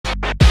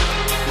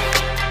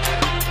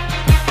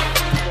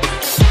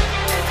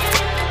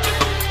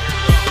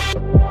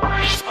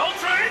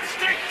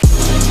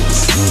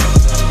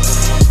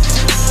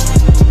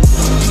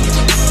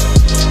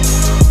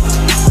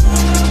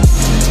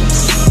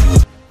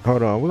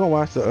Hold on, we're gonna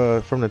watch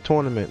the from the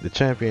tournament, the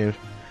champion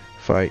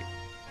fight.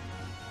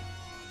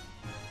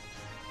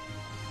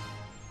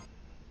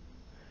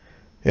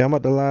 Yeah, I'm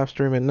about to live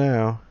stream it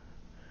now.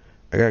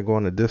 I gotta go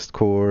on the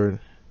Discord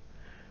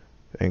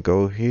and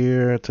go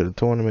here to the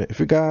tournament. If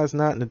you guys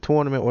not in the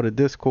tournament or the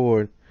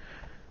Discord,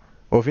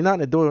 or if you're not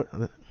in the door,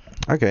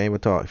 I can't even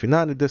talk. If you're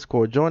not in the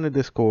Discord, join the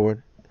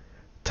Discord.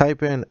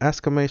 Type in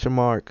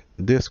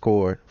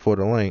 !Discord for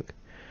the link,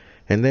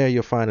 and there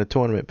you'll find a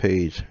tournament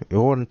page.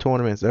 You're holding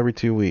tournaments every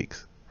 2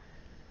 weeks.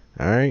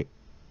 All right.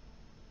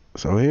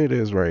 So here it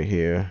is right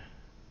here.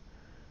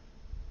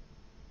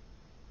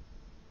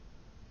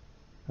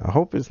 I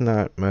hope it's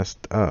not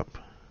messed up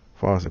as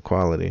far as the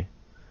quality.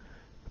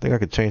 I think I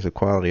could change the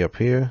quality up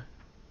here.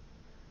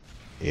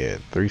 Yeah,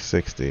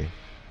 360.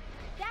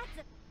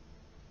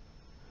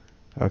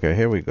 Okay,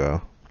 here we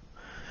go.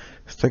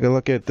 Let's take a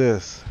look at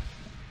this.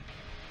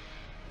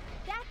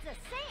 That's a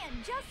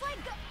sand, just like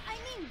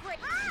great.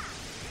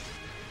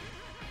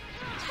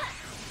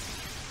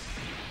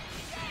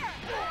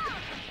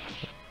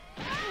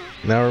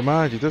 Now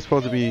remind you, this is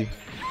supposed to be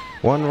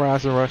one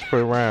rise and rush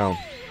per round.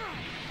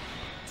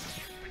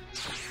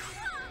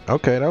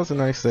 Okay, that was a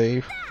nice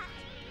save.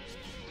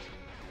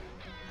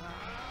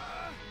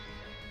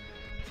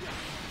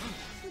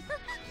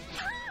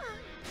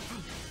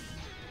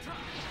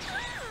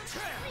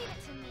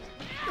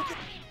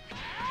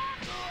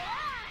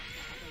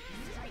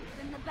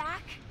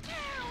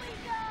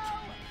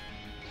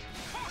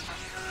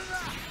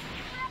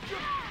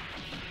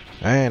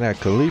 And that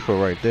Khalifa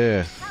right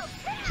there,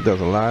 she does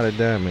a lot of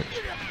damage.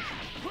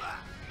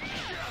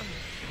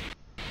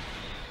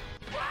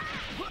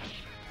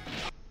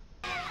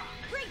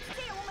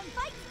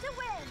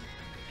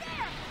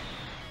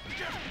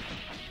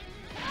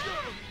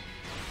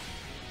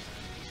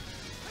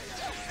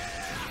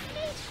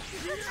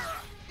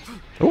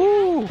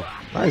 Ooh,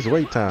 nice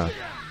wait time.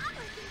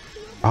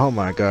 Oh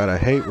my god, I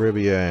hate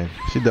Rivian.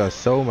 She does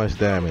so much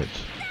damage.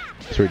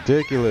 It's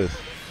ridiculous.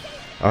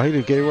 Oh, he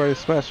just gave away his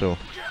special.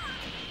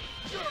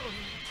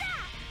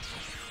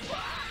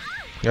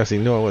 Guess he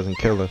knew I wasn't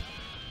killer.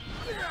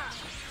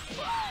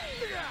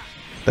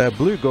 That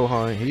blue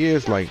Gohan, he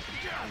is like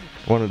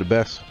one of the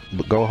best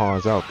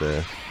Gohans out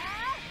there.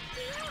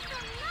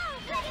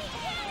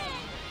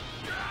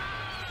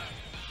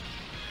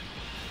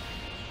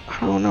 I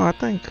don't know, I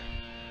think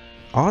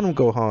all them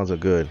Gohans are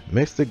good.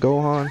 Mystic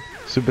Gohan,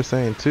 Super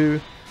Saiyan 2,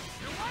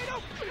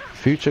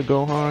 Future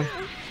Gohan.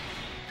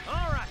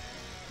 Alright,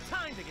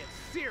 time to get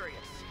serious.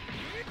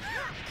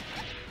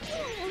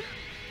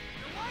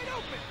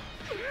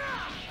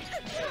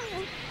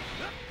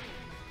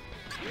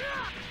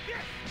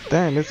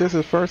 Damn, is this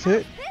his first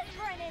hit?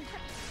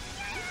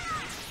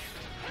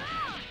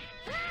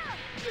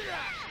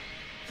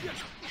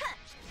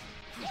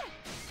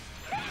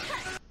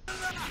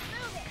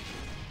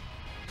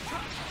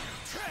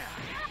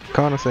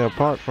 Kinda say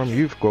apart from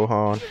Youth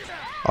Gohan,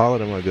 all of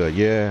them are good.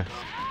 Yeah.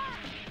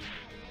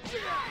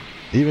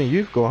 Even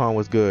Youth Gohan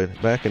was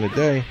good back in the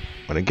day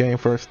when the game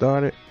first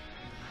started.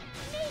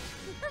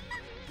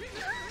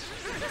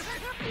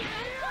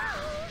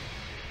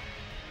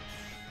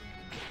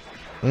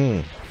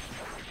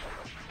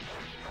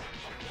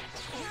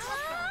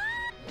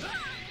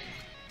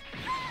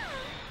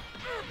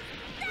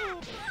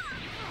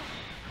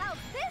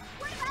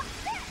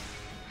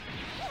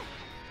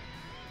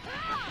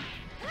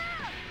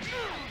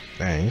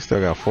 Dang, you still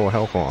got full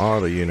health on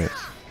all the units.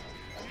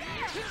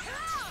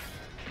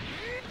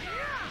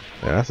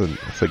 Yeah,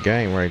 that's a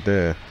game right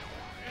there.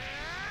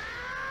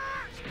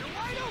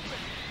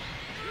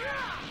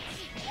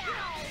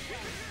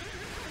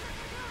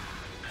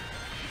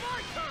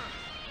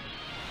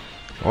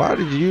 Why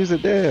did you use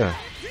it there?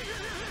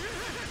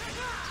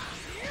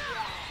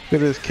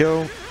 Could just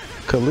kill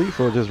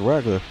Khalifa or just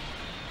regular.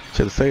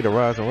 Should have saved the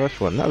rise and rush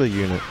for another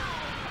unit.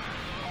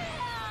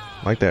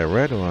 Like that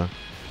red one.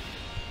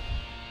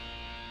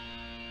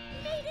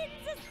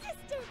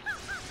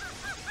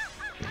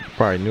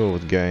 Probably knew it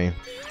was game.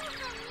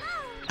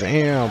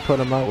 Damn, put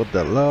him out with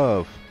the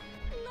love.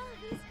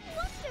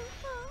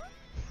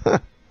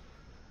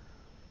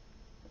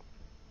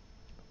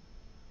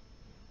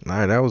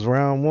 Alright, that was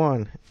round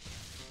one.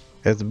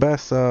 It's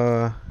best 3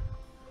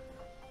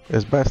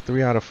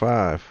 out of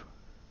 5.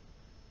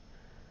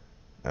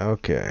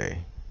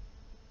 Okay.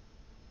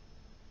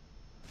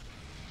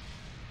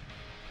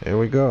 Here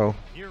we go.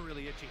 You're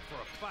really itching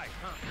for a fight,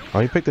 huh? Oh,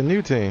 you picked a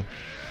new team.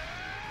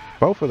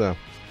 Both of them.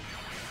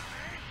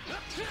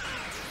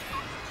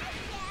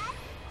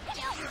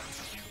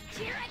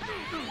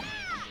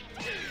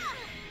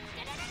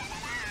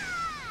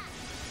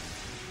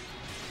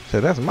 So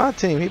that's my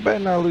team. He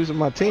better not lose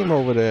my team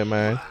over there,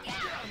 man.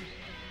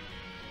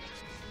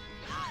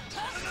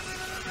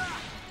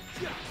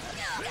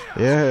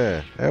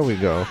 Yeah, there we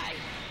go.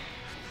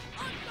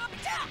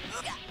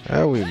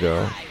 There we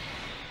go.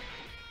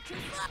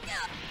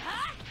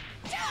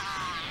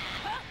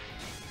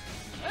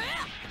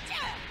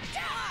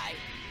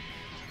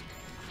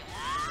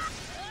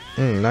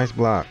 Nice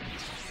block.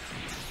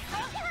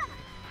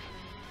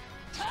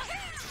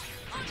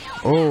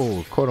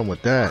 Oh, caught him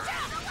with that.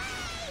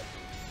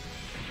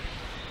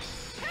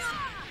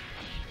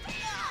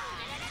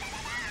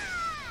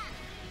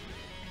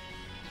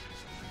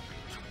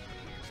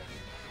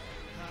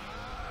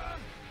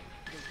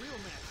 The real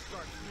match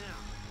starts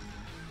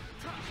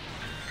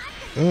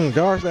now.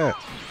 Dodge that.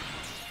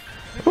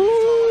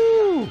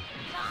 Ooh.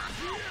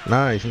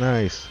 Nice,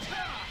 nice.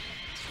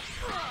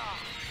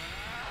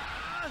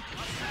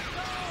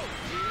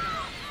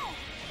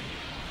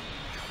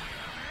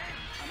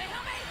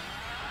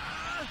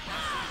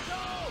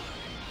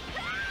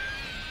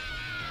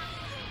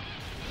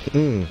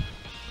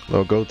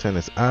 Little go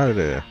tennis out of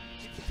there.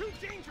 Too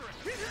dangerous.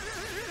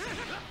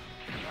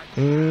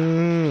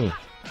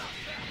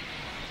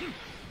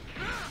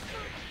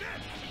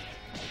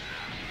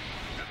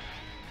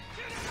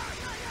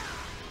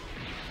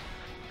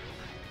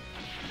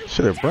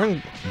 Should have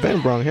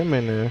been brung him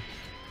in there.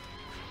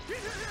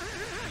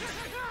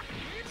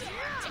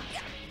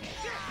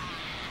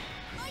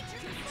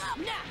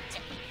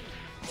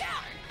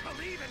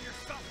 Believe in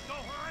yourself,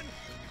 Gohan.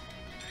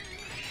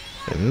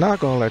 They're not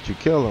gonna let you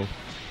kill him.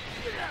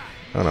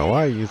 I don't know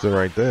why you used it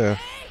right there.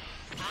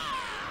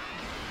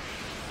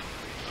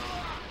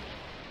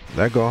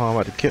 That Gohan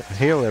about to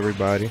heal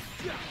everybody.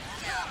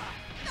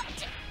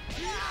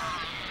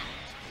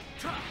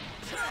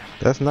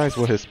 That's nice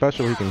with his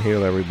special, he can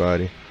heal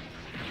everybody.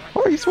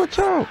 Oh, he switch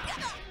out.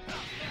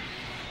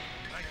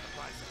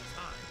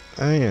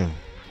 Damn.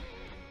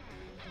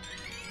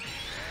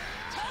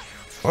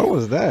 What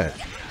was that?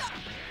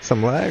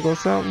 Some lag or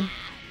something?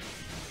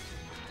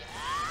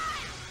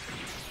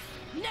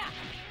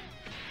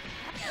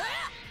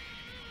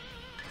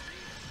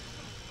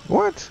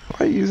 What?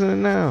 Why are you using it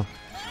now?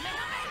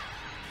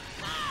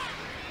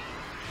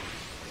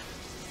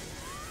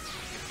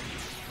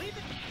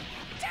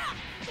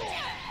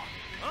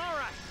 All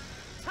right,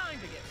 time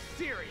to get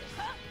serious.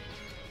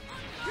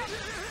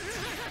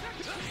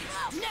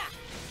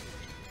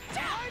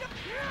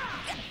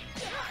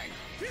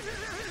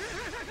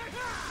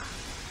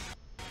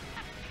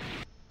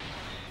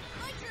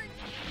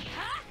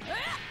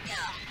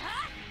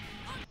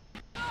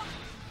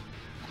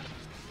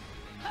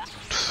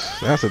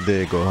 That's a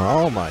dead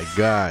Gohan. Oh my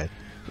god.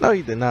 No,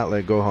 he did not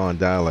let Gohan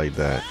die like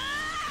that.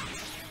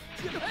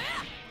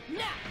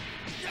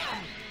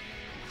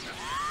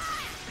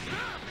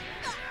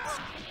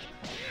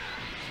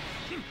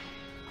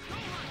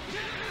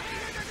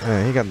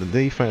 Man, he got the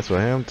defense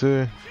for him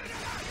too.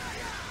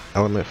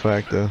 Element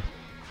factor.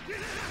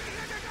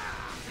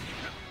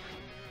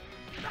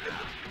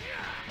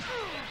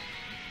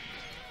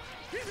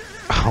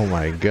 Oh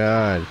my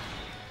god.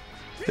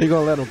 You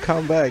gonna let him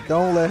come back.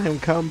 Don't let him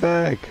come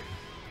back.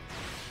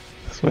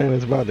 This man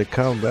is about to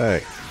come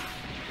back.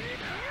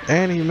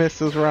 And he missed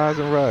his rise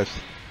and rush.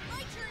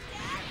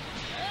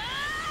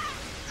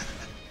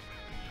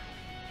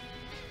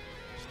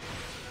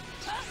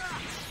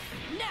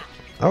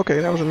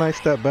 Okay, that was a nice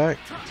step back.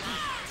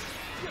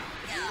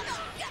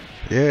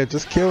 Yeah,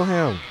 just kill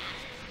him.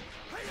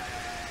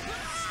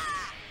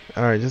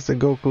 Alright, just a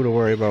Goku to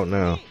worry about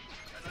now.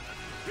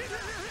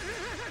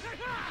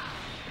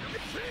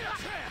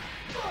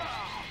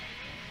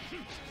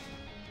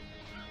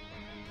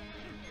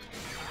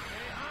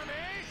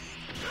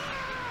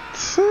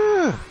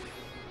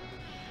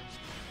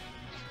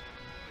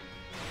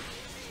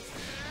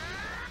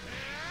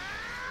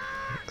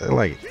 They're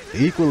like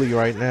equally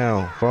right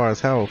now as far as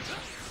health.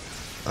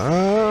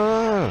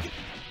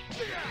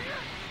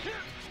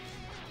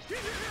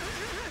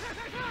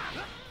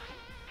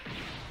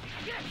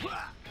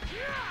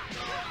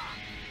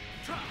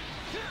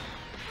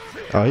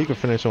 Oh, he can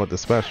finish him with the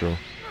special.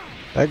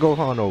 That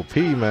Gohan OP,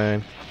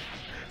 man.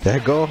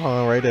 That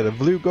Gohan right there, the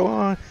blue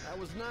Gohan. That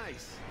was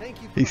nice.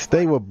 Thank you. He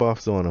stayed with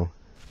buffs on him.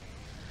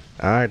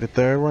 Alright, the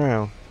third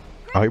round.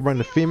 Oh, he brought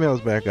the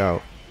females back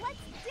out. Let's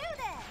do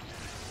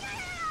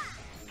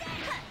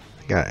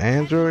this. Got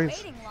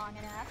androids. Waiting long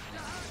enough.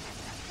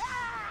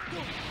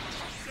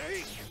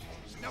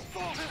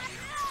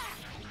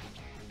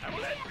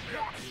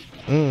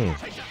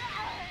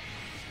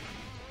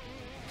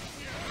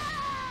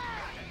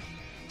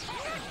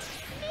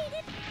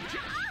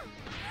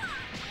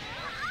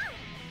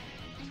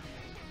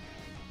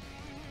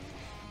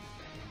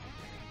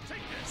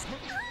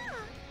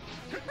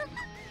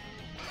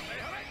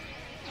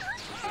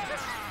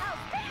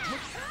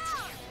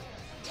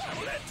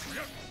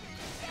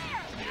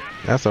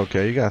 That's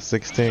okay. You got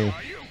 16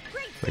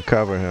 to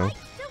cover him.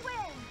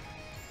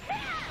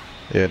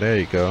 Yeah, there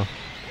you go.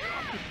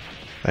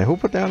 Hey, who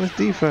put down this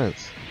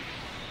defense?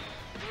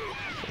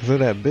 Is it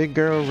that big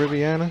girl,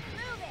 Riviana?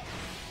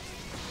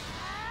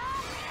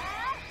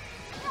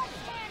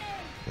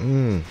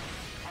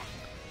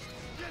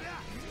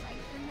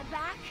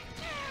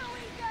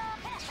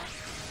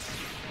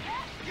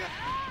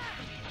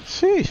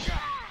 Sheesh.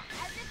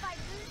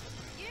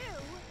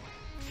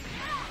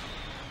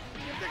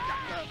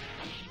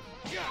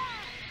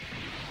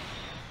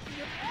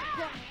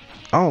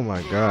 Oh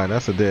my god,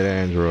 that's a dead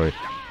android.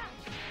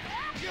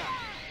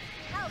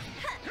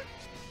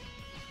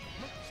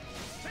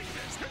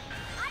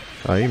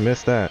 Oh, he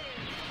missed that.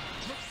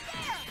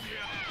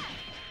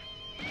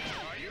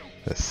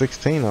 That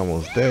 16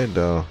 almost dead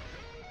though.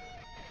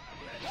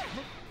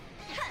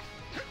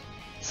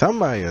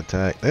 Somebody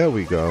attack. There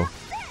we go.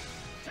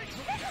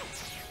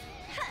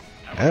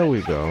 There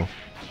we go.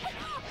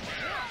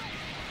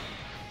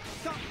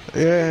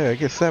 Yeah,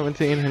 get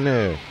 17 in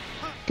there.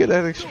 Get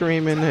that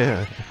extreme in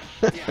there.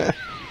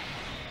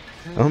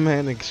 Oh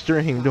man,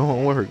 extreme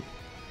doing work.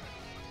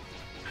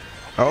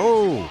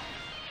 Oh.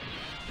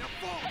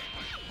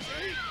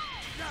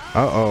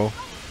 Uh-oh.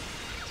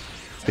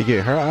 To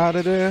get her out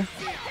of there?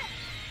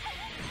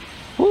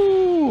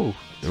 Woo!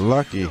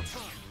 Lucky.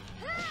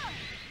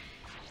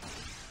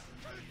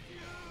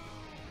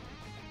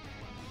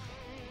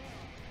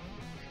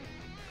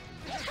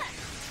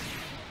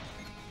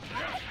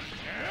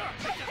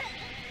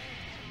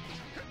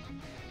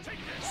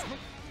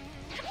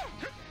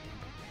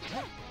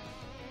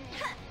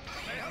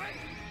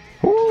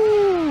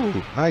 Woo!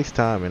 Nice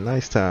timing,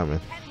 nice timing.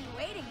 Kept me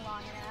waiting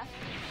long enough.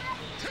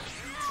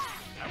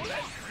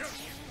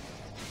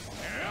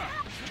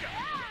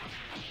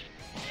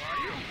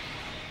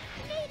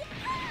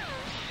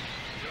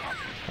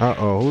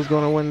 Uh-oh, who's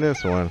gonna win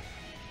this one?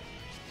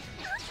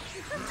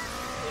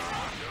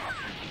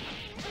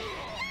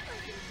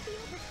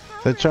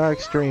 So try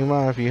Extreme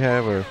Mind if you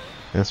have her,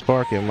 and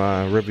Sparking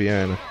Mind,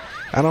 Ribiana.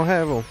 I don't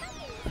have them.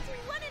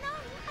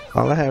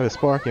 All I have is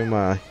Sparking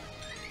Mind.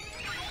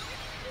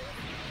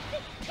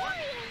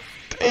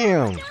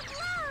 Damn!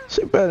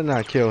 She better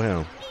not kill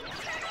him.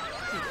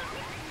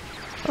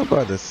 I'm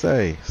about to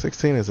say,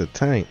 16 is a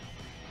tank.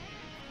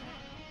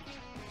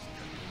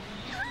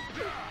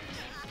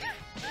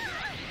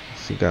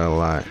 She got a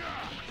lot.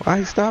 Why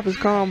he stop his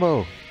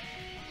combo?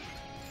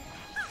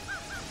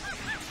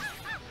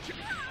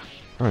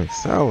 I'm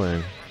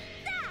selling.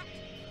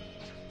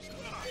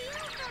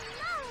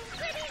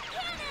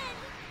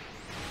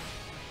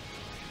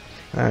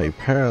 Ah, he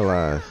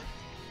paralyzed.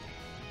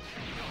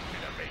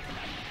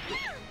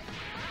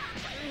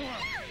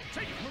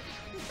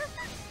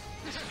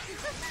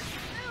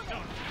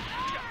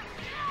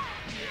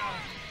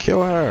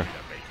 Kill her.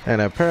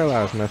 And that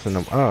paralyzed messing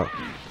them up.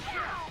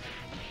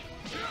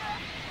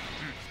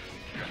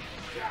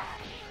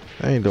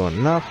 They ain't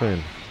doing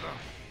nothing.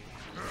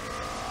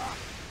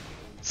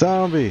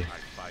 Zombie.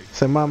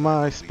 Say my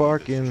mind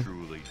sparking.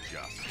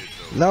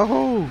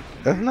 No,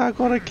 that's not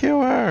gonna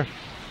kill her.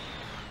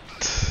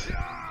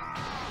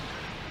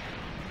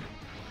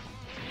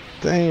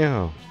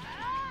 Damn.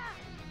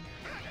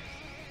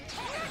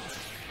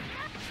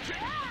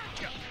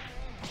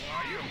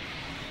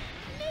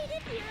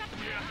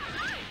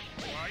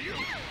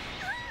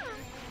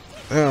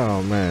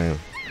 Oh man,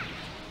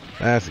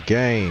 that's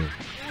game.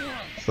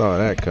 Saw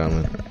that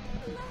coming.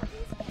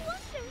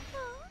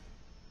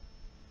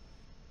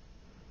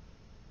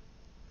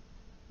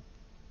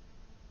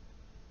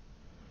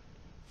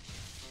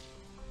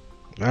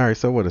 All right,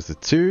 so what is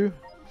it? 2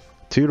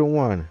 to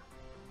 1.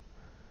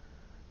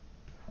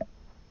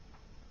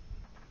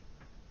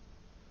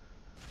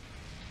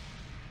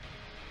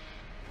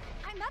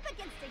 I'm up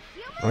against a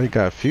human. Oh, you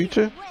got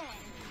Future?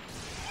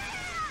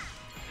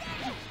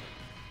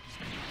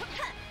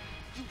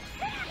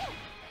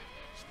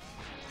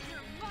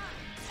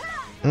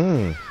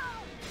 Mm.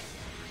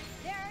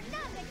 There are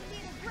none that can be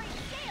the great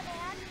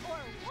Gamez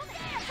or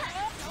woman.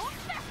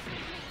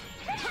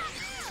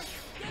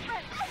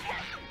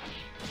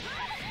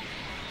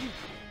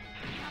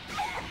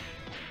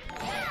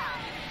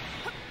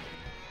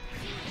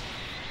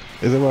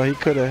 Is it why he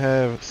could have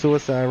had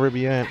Suicide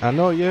Ribian? I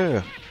know,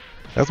 yeah.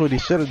 That's what he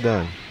should have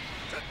done.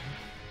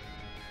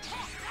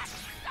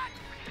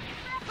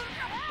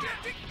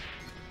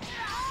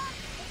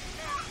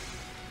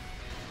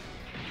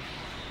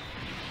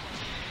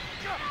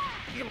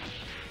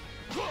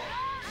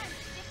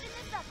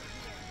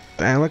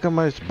 Damn, look how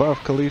much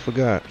buff Khalifa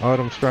got. All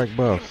them strike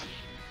buffs.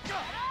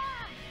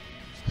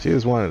 She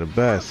is one of the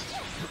best.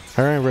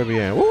 Her and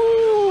Ribian.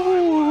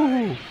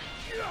 Woo!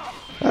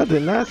 I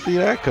did not see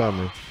that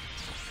coming.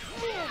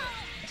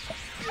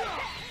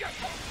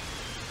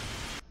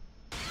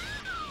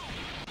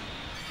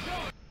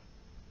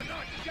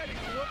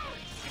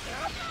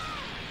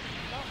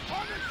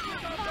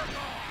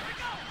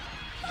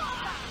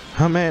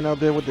 Her man out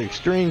there with the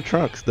extreme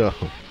trunks though.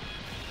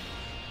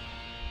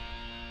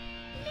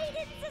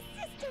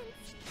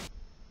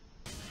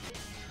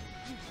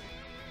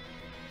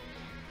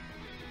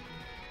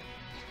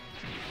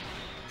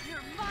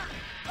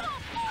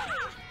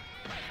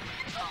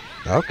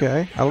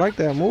 Okay, I like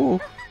that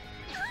move.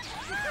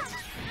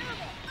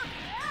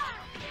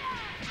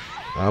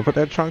 I'll put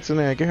that trunks in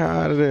there. Get her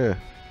out of there.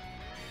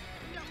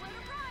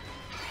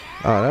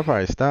 Oh, that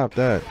probably stopped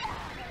that.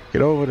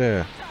 Get over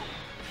there.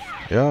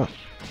 Yeah.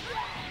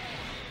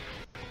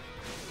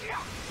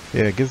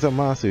 Yeah, get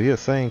Zamasu. He a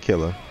Saiyan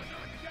killer.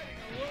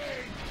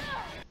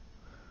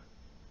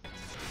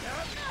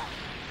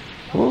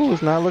 Ooh,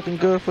 it's not looking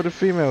good for the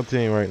female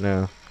team right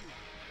now.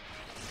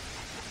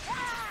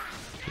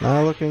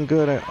 Not looking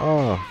good at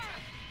all.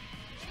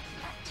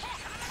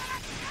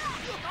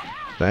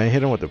 I ain't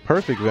hit him with the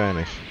perfect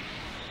vanish.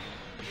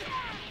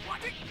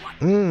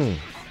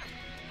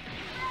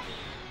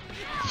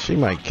 She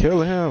might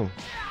kill him.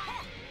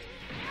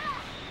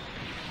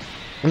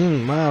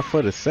 Mine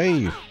for the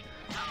save.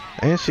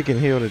 And she can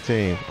heal the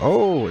team.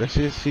 Oh, that's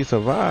just, she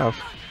survived.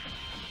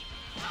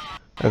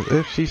 As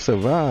if she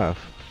survived.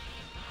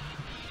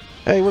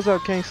 Hey, what's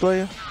up, King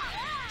Slayer?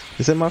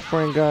 He said my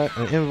friend got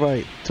an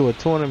invite to a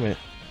tournament.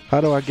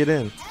 How do I get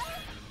in?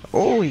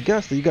 Oh, he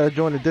got to. You gotta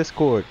join the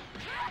Discord.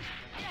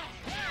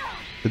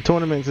 The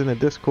tournament's in the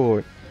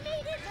Discord.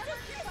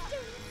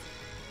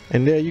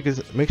 And there you can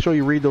make sure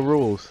you read the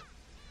rules.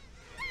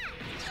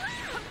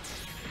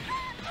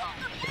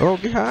 Oh,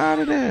 get her out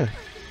of there.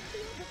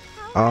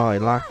 Oh, he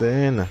locked her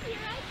in.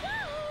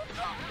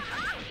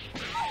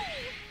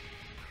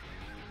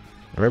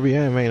 Every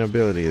main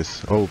ability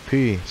is OP.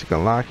 She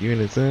can lock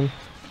units in.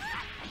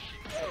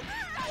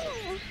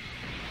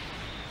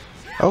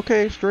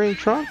 Okay, Extreme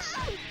Trunks.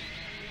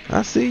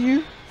 I see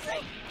you.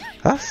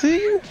 I see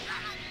you.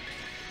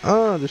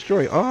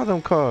 Destroy all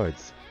them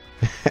cards.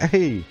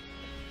 Hey.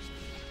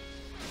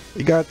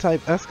 You gotta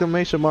type !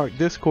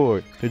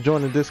 Discord to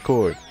join the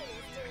Discord.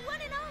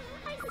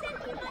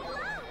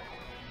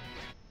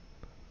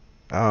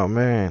 Oh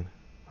man.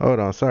 Hold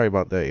on, sorry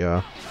about that,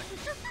 y'all.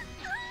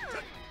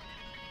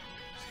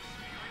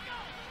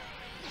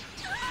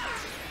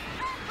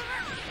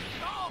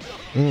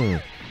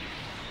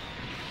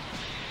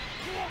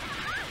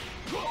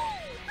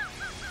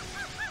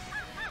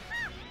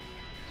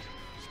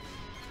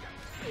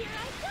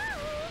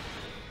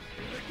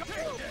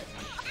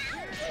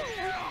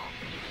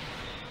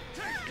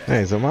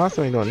 Hey, so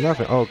Monster ain't doing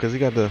nothing. Oh, cause he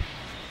got the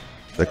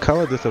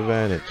color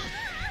disadvantage.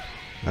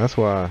 That's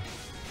why.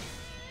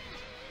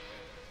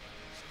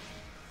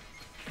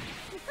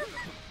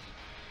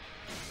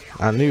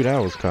 I knew that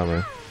was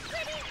coming.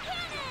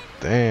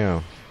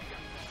 Damn.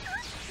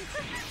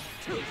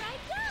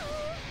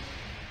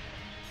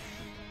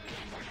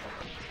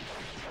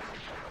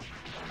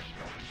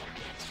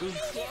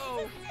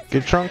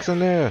 Get Trunks in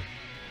there.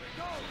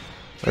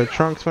 Let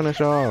Trunks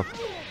finish off.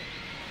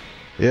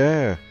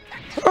 Yeah.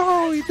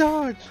 Oh, he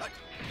dodged.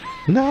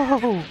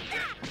 No.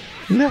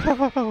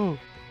 No.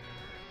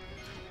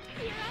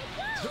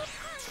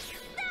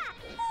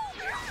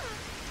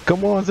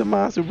 Come on,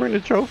 Zamasu, bring the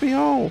trophy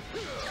home.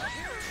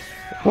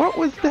 What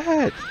was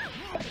that?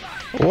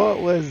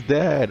 What was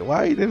that?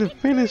 Why you didn't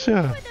finish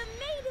her?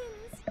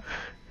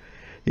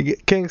 You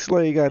get King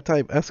Slay, you gotta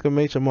type !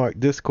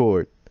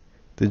 Discord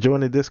to join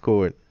the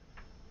Discord.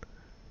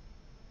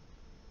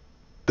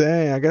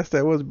 Dang, I guess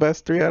that was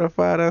best 3 out of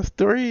 5. That's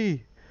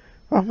 3.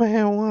 My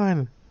man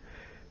won.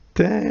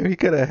 Damn, he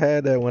could have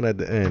had that one at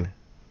the end.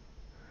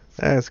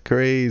 That's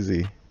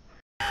crazy.